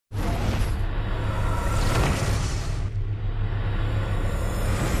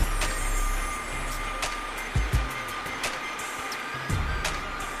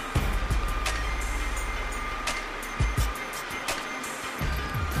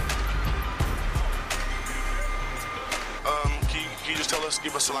can you just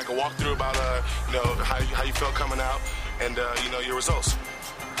give us like a walkthrough about how you felt coming out and your results?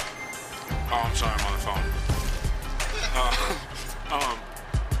 Oh, I'm sorry, I'm on the phone.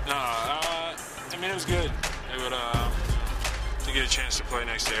 I mean, it was good. It would to get a chance to play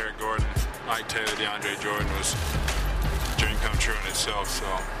next to Eric Gordon, Mike Taylor, DeAndre Jordan was a dream come true in itself. So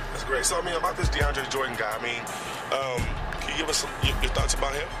that's great. So I mean, about this DeAndre Jordan guy, I mean, can you give us your thoughts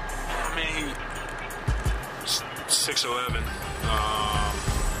about him? I mean, he's 6'11".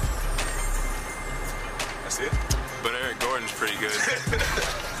 That's it. But Eric Gordon's pretty good. You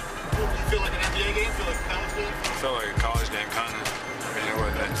feel like an NBA game? Feel like a college game? I felt like a college game, kind of. I mean, it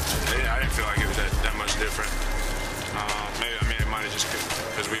wasn't I didn't feel like it was that much different. Maybe, I mean, it might have just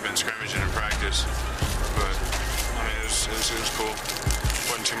because we've been scrimmaging in practice. But, I mean, it was cool.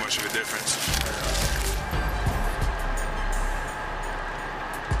 Wasn't too much of a difference.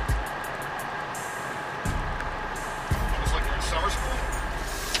 Almost like you're in summer school?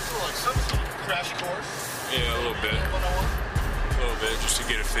 Like summer school, crash course? Yeah, a little bit. A little bit, just to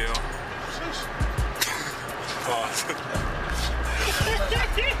get a feel. Pause.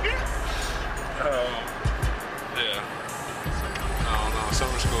 Yeah. I don't know.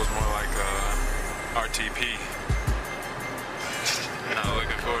 Summer school is more like RTP. Not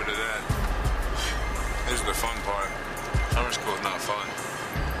looking forward to that. This is the fun part. Summer school is not fun.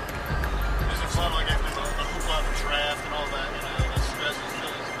 Is it fun like after the hoop on the draft and all that? You know, the stress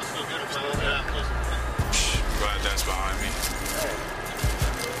is still good for the draft. I'm glad that's behind me.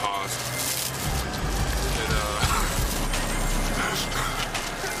 Pause.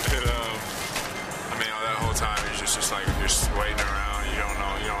 I mean, that whole time you're just like you're just waiting around. You don't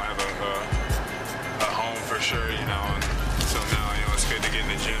know. You don't have a home for sure. You know. And so now it's good to get in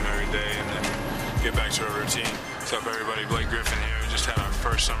the gym every day and then get back to a routine. What's up, everybody? Blake Griffin here. We just had our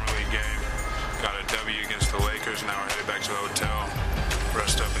first summer league game. Got a W against the Lakers. Now we're headed back to the hotel.